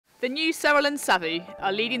The new Serral and Savvy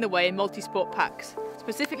are leading the way in multi-sport packs,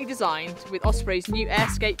 specifically designed with Osprey's new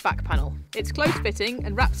AirScape back panel. It's close-fitting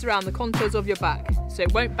and wraps around the contours of your back, so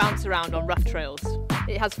it won't bounce around on rough trails.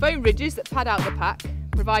 It has foam ridges that pad out the pack,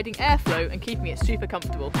 providing airflow and keeping it super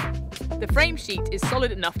comfortable. The frame sheet is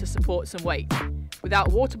solid enough to support some weight,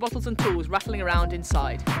 without water bottles and tools rattling around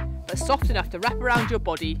inside, but soft enough to wrap around your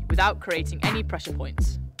body without creating any pressure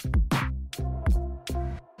points.